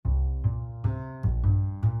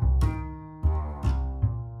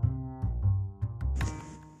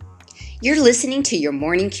You're listening to Your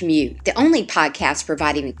Morning Commute, the only podcast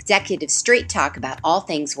providing executives straight talk about all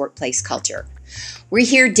things workplace culture. We're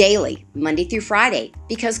here daily, Monday through Friday,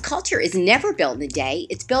 because culture is never built in a day,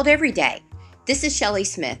 it's built every day. This is Shelley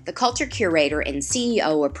Smith, the culture curator and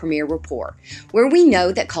CEO of Premier Rapport, where we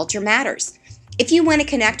know that culture matters. If you want to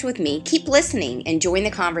connect with me, keep listening and join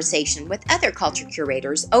the conversation with other culture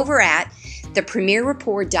curators over at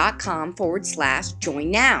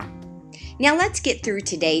thepremierrapport.com/join now. Now let's get through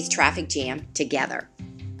today's traffic jam together.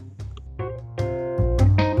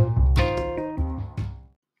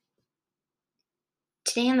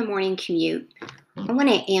 Today on the morning commute, I want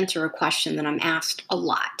to answer a question that I'm asked a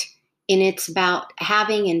lot, and it's about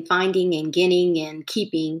having and finding and getting and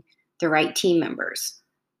keeping the right team members.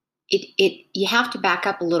 You have to back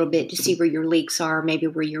up a little bit to see where your leaks are, maybe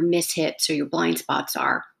where your mishits or your blind spots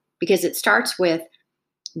are, because it starts with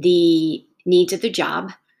the needs of the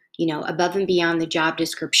job, above and beyond the job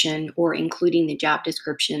description or including the job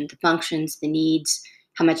description, the functions, the needs,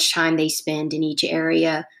 how much time they spend in each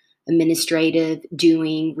area, administrative,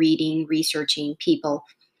 doing, reading, researching people,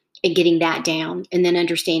 and getting that down, and then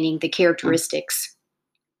understanding the characteristics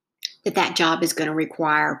that job is going to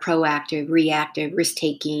require: proactive, reactive,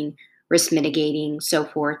 risk-taking, risk mitigating, so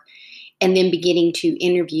forth. And then beginning to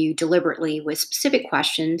interview deliberately with specific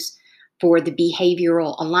questions for the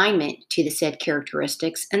behavioral alignment to the said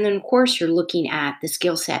characteristics. And then, of course, you're looking at the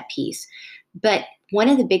skill set piece. But one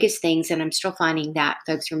of the biggest things that I'm still finding that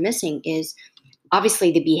folks are missing is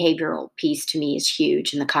obviously the behavioral piece. To me is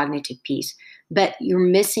huge, and the cognitive piece. But you're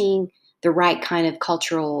missing the right kind of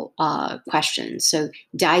cultural questions. So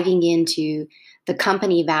diving into the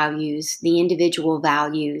company values, the individual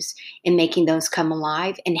values, and making those come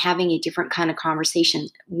alive and having a different kind of conversation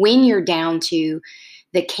when you're down to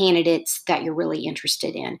the candidates that you're really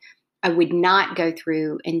interested in. I would not go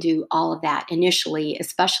through and do all of that initially,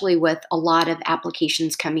 especially with a lot of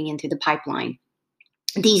applications coming into the pipeline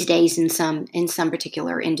these days in some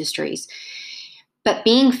particular industries. But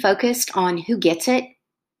being focused on who gets it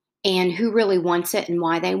and who really wants it and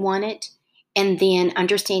why they want it, and then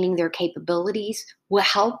understanding their capabilities will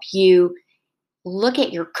help you look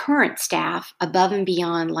at your current staff above and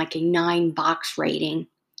beyond like a 9-box rating,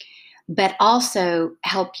 but also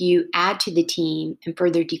help you add to the team and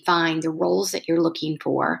further define the roles that you're looking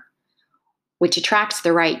for, which attracts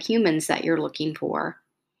the right humans that you're looking for,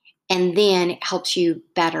 and then helps you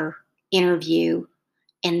better interview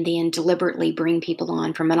and then deliberately bring people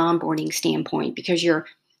on from an onboarding standpoint, because you're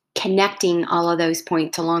connecting all of those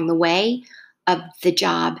points along the way of the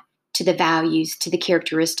job to the values, to the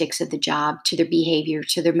characteristics of the job, to their behavior,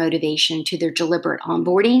 to their motivation, to their deliberate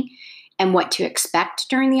onboarding, and what to expect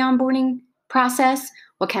during the onboarding process,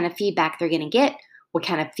 what kind of feedback they're going to get, what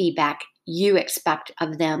kind of feedback you expect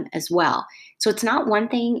of them as well. So it's not one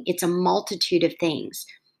thing, it's a multitude of things.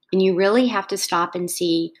 And you really have to stop and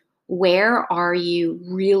see, where are you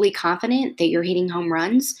really confident that you're hitting home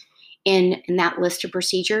runs in that list of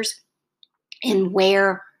procedures, and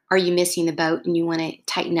where are you missing the boat and you want to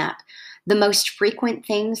tighten up? The most frequent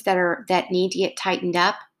things that need to get tightened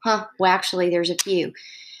up, well, actually, there's a few.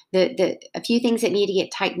 A few things that need to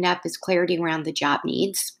get tightened up is clarity around the job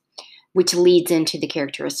needs, which leads into the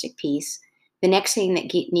characteristic piece. The next thing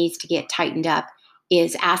that needs to get tightened up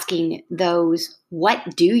is asking those,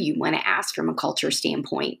 what do you want to ask from a culture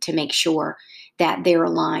standpoint to make sure that they're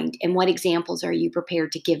aligned, and what examples are you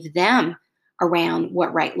prepared to give them around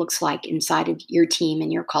what right looks like inside of your team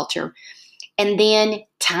and your culture. And then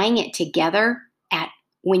tying it together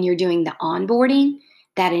when you're doing the onboarding,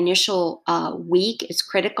 that initial week is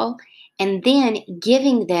critical. And then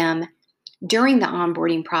giving them during the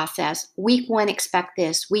onboarding process, week 1, expect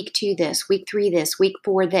this, week 2, this, week 3, this, week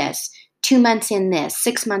 4, this, 2 months in this,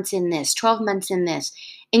 6 months in this, 12 months in this.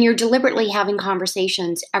 And you're deliberately having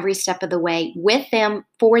conversations every step of the way with them,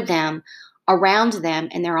 for them, around them,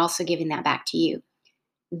 and they're also giving that back to you.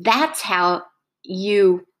 That's how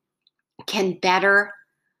you can better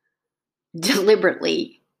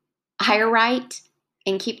deliberately hire right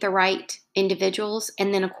and keep the right individuals.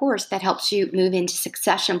 And then, of course, that helps you move into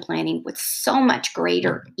succession planning with so much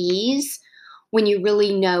greater ease when you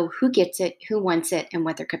really know who gets it, who wants it, and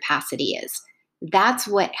what their capacity is. That's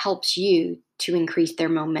what helps you to increase their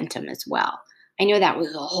momentum as well. I know that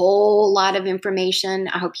was a whole lot of information.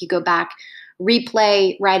 I hope you go back,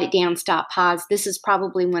 replay, write it down, stop, pause. This is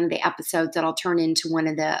probably one of the episodes that I'll turn into one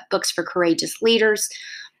of the books for courageous leaders.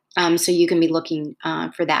 So you can be looking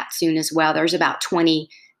for that soon as well. There's about 20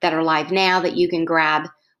 that are live now that you can grab,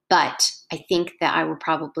 but I think that I will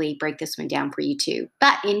probably break this one down for you too.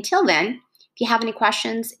 But until then, if you have any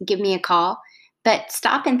questions, give me a call. But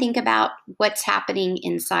stop and think about what's happening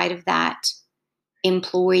inside of that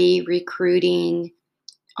employee recruiting,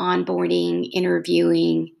 onboarding,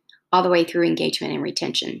 interviewing, all the way through engagement and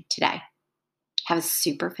retention today. Have a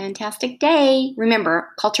super fantastic day. Remember,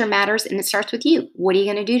 culture matters and it starts with you. What are you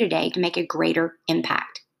going to do today to make a greater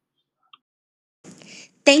impact?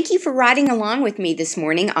 Thank you for riding along with me this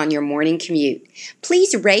morning on your morning commute.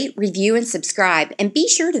 Please rate, review, and subscribe, and be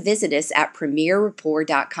sure to visit us at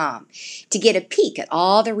premierrapport.com to get a peek at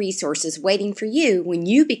all the resources waiting for you when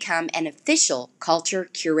you become an official Culture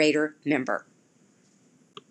Curator member.